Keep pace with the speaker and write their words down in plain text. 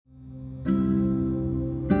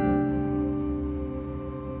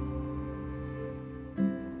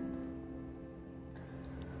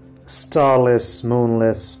Starless,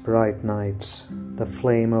 moonless, bright nights, the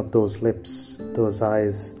flame of those lips, those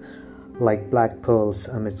eyes, like black pearls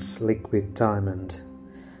amidst liquid diamond,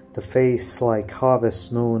 the face like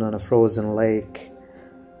harvest moon on a frozen lake,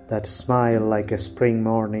 that smile like a spring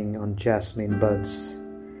morning on jasmine buds,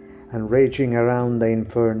 and raging around the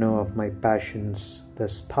inferno of my passions, the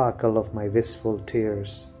sparkle of my wistful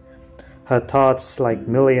tears, her thoughts like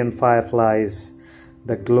million fireflies,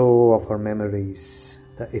 the glow of her memories,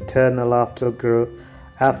 the eternal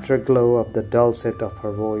afterglow of the dulcet of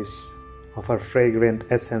her voice, of her fragrant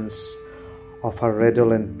essence, of her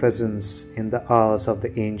redolent presence in the hours of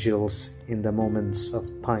the angels, in the moments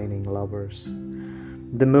of pining lovers.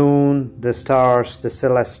 The moon, the stars, the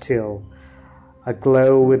celestial,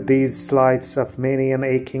 aglow with these lights of many an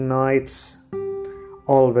aching nights,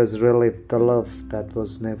 always relive the love that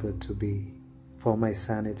was never to be, for my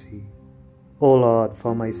sanity. O Lord,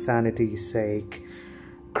 for my sanity's sake,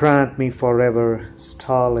 grant me forever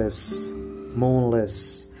starless,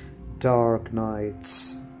 moonless, dark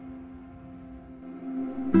nights.